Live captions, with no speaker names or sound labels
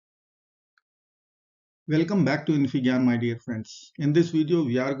Welcome back to infyGyan, my dear friends. In this video,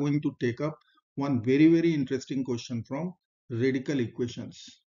 we are going to take up one very interesting question from radical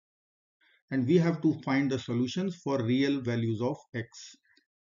equations. And we have to find the solutions for real values of x.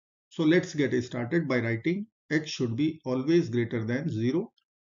 So let's get started by writing x should be always greater than 0.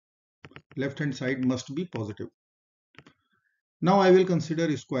 Left hand side must be positive. Now I will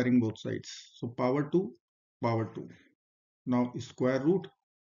consider squaring both sides. So power 2, power 2. Now square root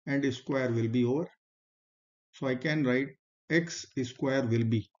and square will be over. So I can write x square will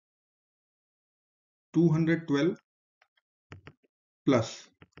be 212 plus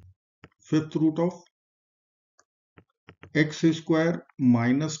fifth root of x square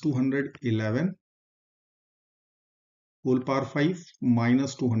minus 211 whole power 5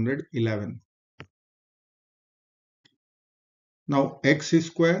 minus 211. Now x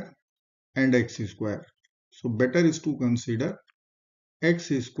square and x square. So better is to consider x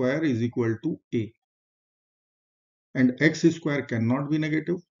square is equal to a. And x square cannot be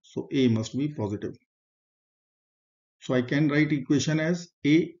negative. So a must be positive. So I can write equation as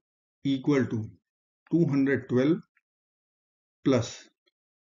a equal to 212 plus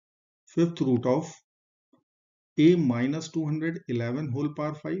fifth root of a minus 211 whole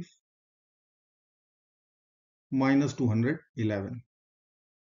power 5 minus 211.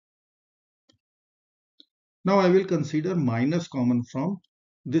 Now I will consider minus common from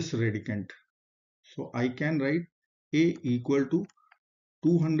this radicand. So I can write a equal to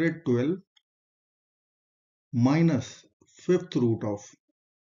 212 minus fifth root of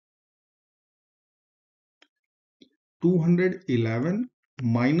 211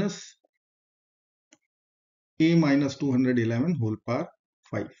 minus a minus 211 whole power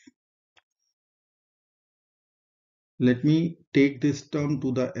 5. Let me take this term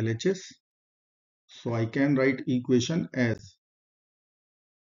to the LHS. So I can write equation as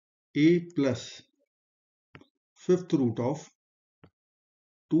a plus fifth root of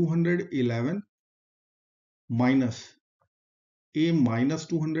 211 minus a minus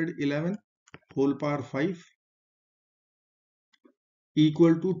 211 whole power 5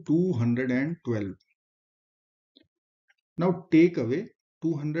 equal to 212. Now take away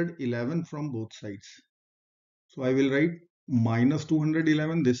 211 from both sides. So I will write minus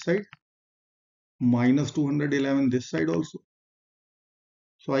 211 this side, minus 211 this side also.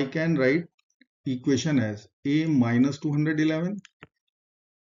 So I can write equation as a minus 211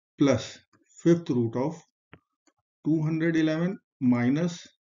 plus fifth root of 211 minus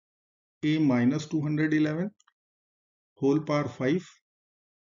a minus 211 whole power 5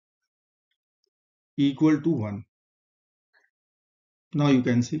 equal to 1. Now you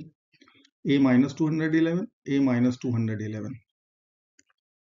can see a minus 211, a minus 211.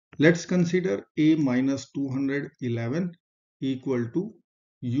 Let's consider a minus 211 equal to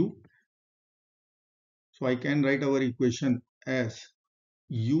u. So I can write our equation as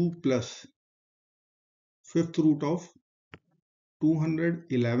u plus fifth root of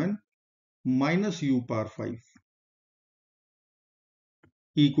 211 minus u power 5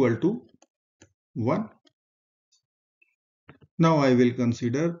 equal to 1. Now I will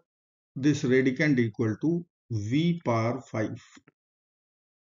consider this radicand equal to v power 5.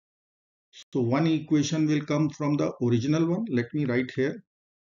 So one equation will come from the original one. Let me write here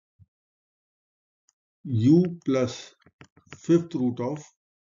u plus fifth root of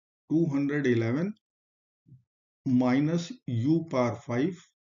 211 minus u power 5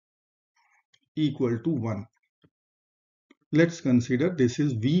 equal to 1. Let's consider this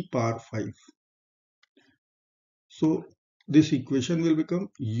is v power 5. So this equation will become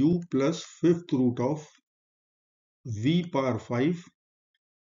u plus fifth root of v power 5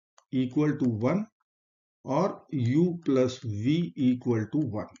 equal to 1 or u plus v equal to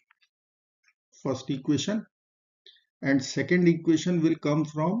 1. First equation, and second equation will come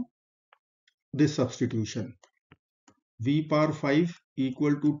from this substitution. V power 5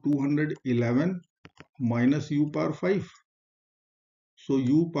 equal to 211 minus u power 5. So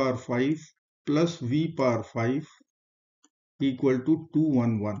u power 5 plus v power 5 equal to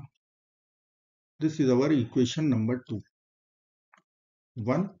 211. This is our equation number 2.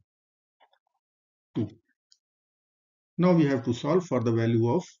 1, 2. Now we have to solve for the value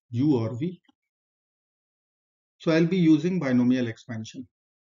of u or v. So I'll be using binomial expansion.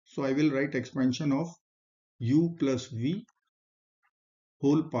 So I will write expansion of u plus v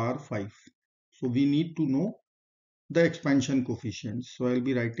whole power 5. So we need to know the expansion coefficients. So I'll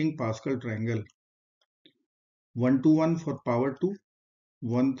be writing Pascal triangle 1 to 1 for power 2,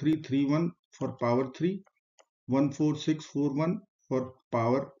 1 3 3 1 for power 3, 1 4 6 4 1 for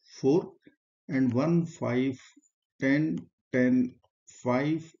power 4, and 1 5 10 10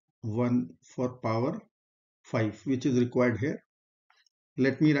 5 1 for power 5, which is required here.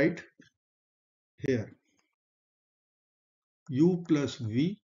 Let me write here u plus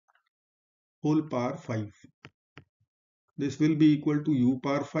v whole power 5. This will be equal to u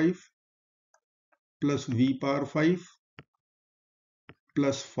power 5 plus v power 5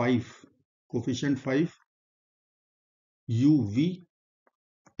 plus 5, coefficient 5, uv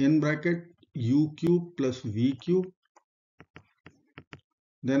in bracket u cube plus v cube.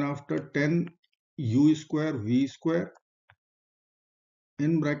 Then after 10 u square v square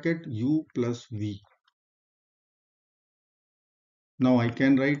in bracket u plus v. Now I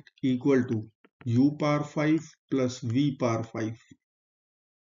can write equal to u power 5 plus v power 5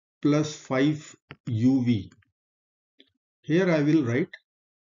 plus 5 uv. Here I will write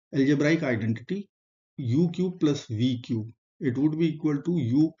algebraic identity u cube plus v cube. It would be equal to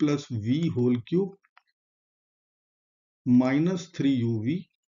u plus v whole cube minus 3 uv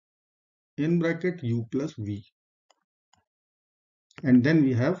in bracket u plus v. And then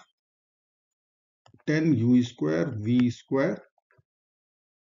we have 10 u square v square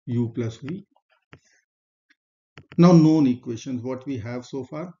u plus v. Now known equations, what we have so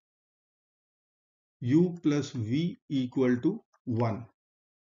far: u plus v equal to 1.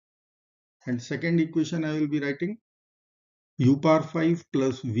 And second equation I will be writing u power 5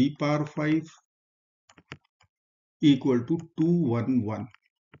 plus v power 5 equal to 211.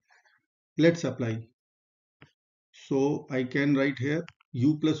 Let's apply. So I can write here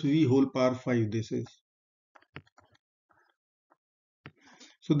u plus v whole power 5, this is.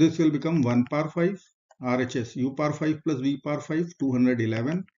 So this will become 1 power 5 RHS u power 5 plus v power 5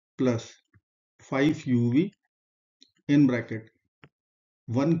 211 plus 5 uv in bracket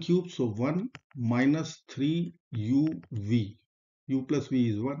 1 cube, so 1 minus 3 uv, u plus v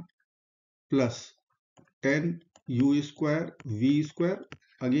is 1, plus 10 u square v square,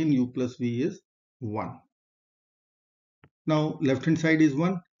 again u plus v is 1. Now left hand side is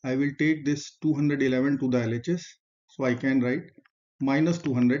 1. I will take this 211 to the LHS, so I can write minus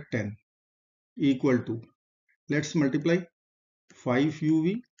 210 equal to, let's multiply, 5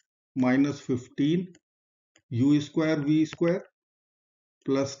 uv minus 15 u square v square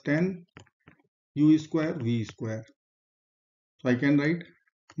plus 10 u square v square. So I can write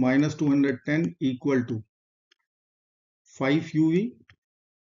minus 210 equal to 5 uv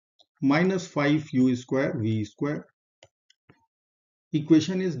minus 5 u square v square.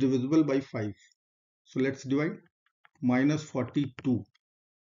 Equation is divisible by 5. So let's divide. Minus 42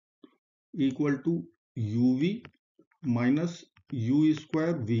 equal to uv minus u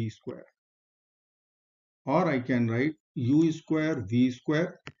square v square. Or I can write u square v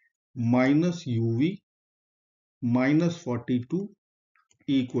square minus uv minus 42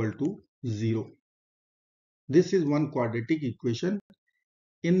 equal to 0. This is one quadratic equation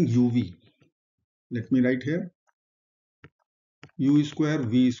in uv. Let me write here u square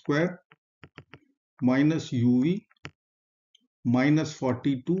v square minus uv minus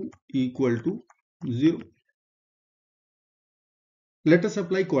 42 equal to 0. Let us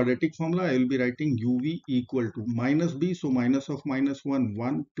apply quadratic formula. I will be writing uv equal to minus b, so minus of minus 1,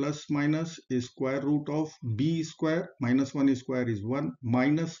 1 plus minus is square root of b square, minus 1 square is 1,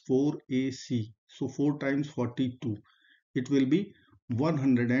 minus 4ac, so 4 times 42. It will be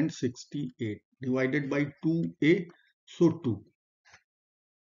 168 divided by 2a, so 2.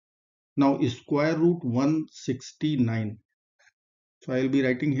 Now square root 169. So I will be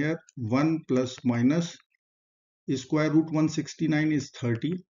writing here 1 plus minus square root 169 is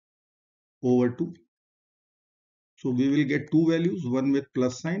 30 over 2. So we will get two values, one with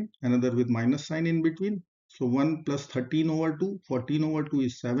plus sign, another with minus sign in between. So 1 plus 13 over 2, 14 over 2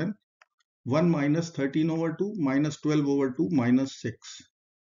 is 7. 1 minus 13 over 2, minus 12 over 2, minus 6.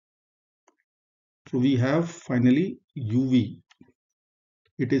 So we have finally uv.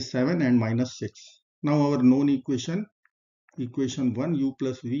 It is 7 and minus 6. Now our known equation, equation 1, u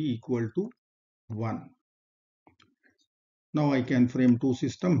plus v equal to 1. Now I can frame two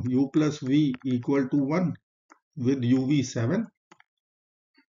systems, u plus v equal to 1 with uv 7,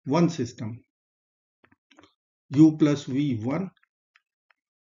 one system, u plus v 1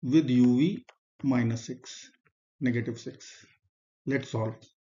 with uv minus 6, negative 6. Let's solve.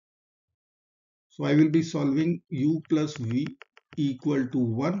 So I will be solving u plus v equal to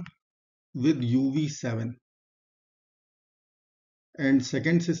 1 with uv 7. And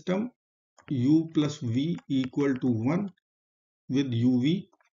second system, u plus v equal to 1 with uv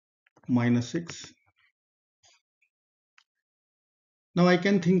minus 6. Now I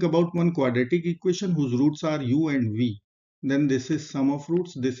can think about one quadratic equation whose roots are u and v. Then this is sum of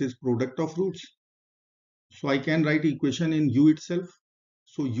roots, this is product of roots. So I can write equation in u itself.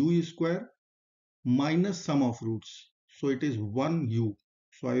 So u square minus sum of roots. So it is 1u.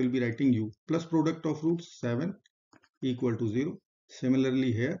 So I will be writing u plus product of roots 7 equal to 0.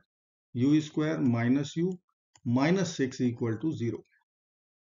 Similarly here u square minus u minus 6 equal to 0.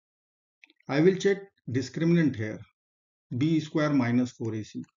 I will check discriminant here, b square minus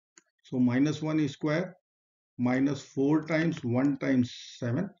 4ac. So minus 1 square minus 4 times 1 times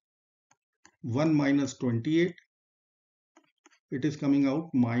 7, 1 minus 28, it is coming out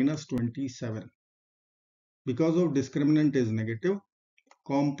minus 27. Because of discriminant is negative,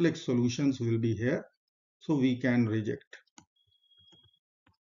 complex solutions will be here, so we can reject.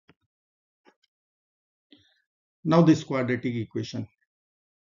 Now this quadratic equation,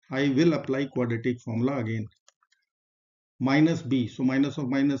 I will apply quadratic formula again. Minus b, so minus of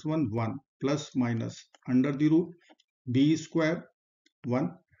minus 1, 1, plus minus under the root b square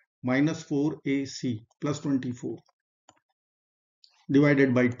 1 minus 4ac plus 24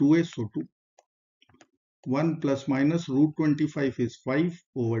 divided by 2a, so 2. 1 plus minus root 25 is 5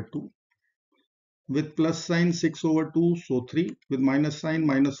 over 2. With plus sign 6 over 2, so 3. With minus sign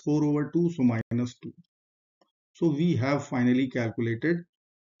minus 4 over 2, so minus 2. So we have finally calculated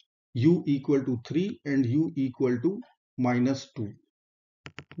u equal to 3 and u equal to minus 2.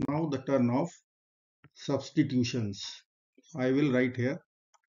 Now the turn of substitutions. I will write here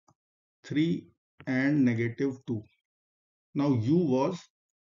 3 and negative 2. Now u was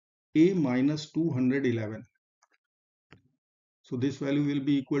a minus 211. So this value will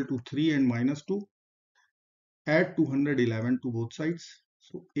be equal to 3 and minus 2. Add 211 to both sides.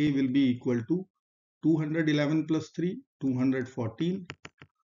 So a will be equal to 211 plus 3, 214.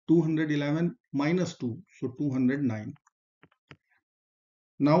 211 minus 2, so 209.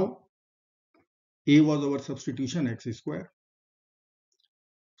 Now a was our substitution x square.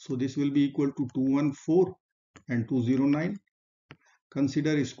 So this will be equal to 214 and 209.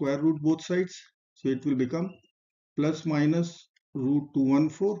 Consider square root both sides. So it will become plus minus root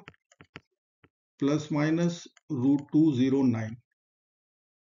 214 plus minus root 209.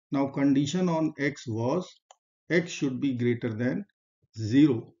 Now condition on x was x should be greater than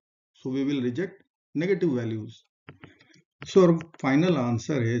 0. So we will reject negative values. So our final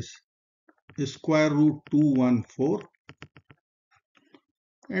answer is square root 214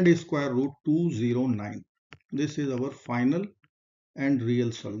 and square root 209. This is our final and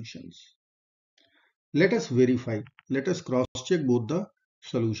real solutions. Let us verify. Let us cross check both the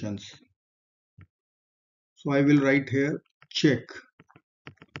solutions. So I will write here check.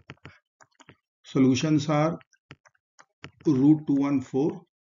 Solutions are root 214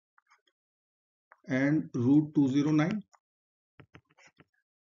 and root 209.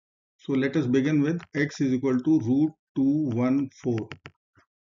 So let us begin with x is equal to root 214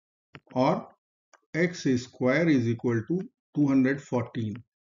 or x square is equal to 214.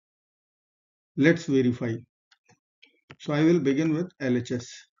 Let's verify. So I will begin with LHS.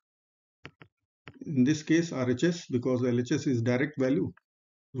 In this case RHS, because LHS is direct value,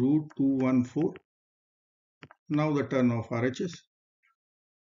 root 214. Now the turn of RHS.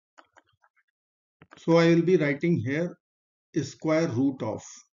 So I will be writing here square root of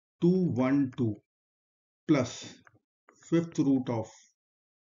 212 plus fifth root of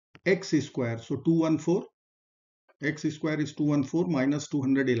x square. So 214, x square is 214 minus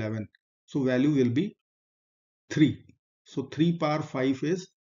 211. So value will be 3. So 3 power 5 is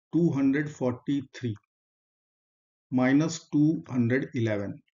 243 minus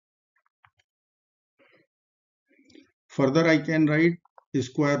 211. Further I can write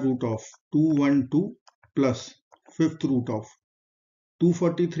square root of 212 plus fifth root of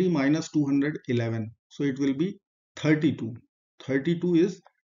 243 minus 211. So it will be 32. 32 is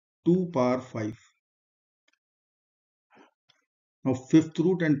 2 power 5. Now fifth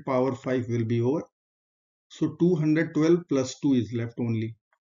root and power 5 will be over. So 212 plus 2 is left only.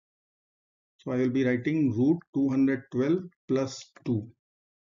 So I will be writing root 212 plus 2,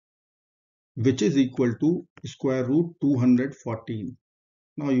 which is equal to square root 214.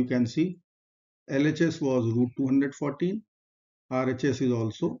 Now you can see LHS was root 214. RHS is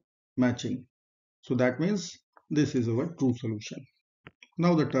also matching. So that means this is our true solution.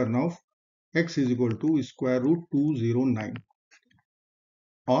 Now the turn of x is equal to square root 209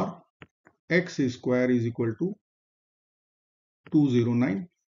 or x square is equal to 209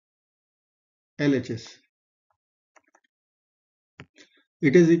 LHS.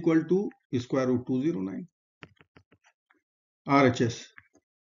 It is equal to square root 209 RHS.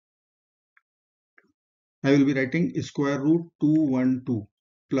 I will be writing square root 212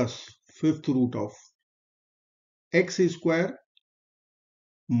 plus fifth root of x square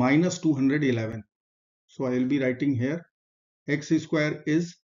minus 211. So I will be writing here x square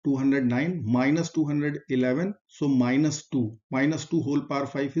is 209 minus 211, so minus 2. Minus 2 whole power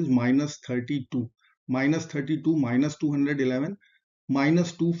 5 is minus 32. Minus 32 minus 211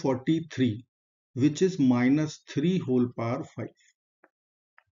 minus 243, which is minus 3 whole power 5.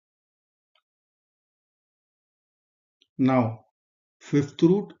 Now, fifth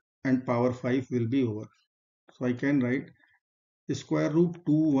root and power 5 will be over. So I can write square root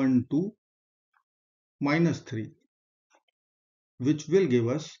 212 minus 3, which will give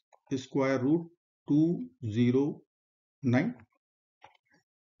us square root 209,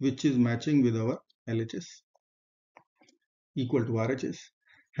 which is matching with our LHS equal to RHS.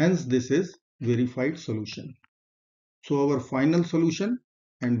 Hence, this is verified solution. So our final solution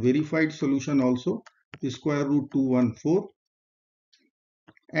and verified solution also is square root 214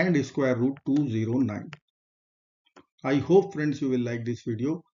 and square root 209. I hope friends you will like this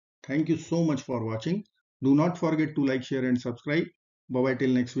video. Thank you so much for watching. Do not forget to like, share and subscribe. Bye bye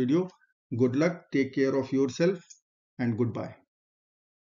till next video. Good luck, take care of yourself and goodbye.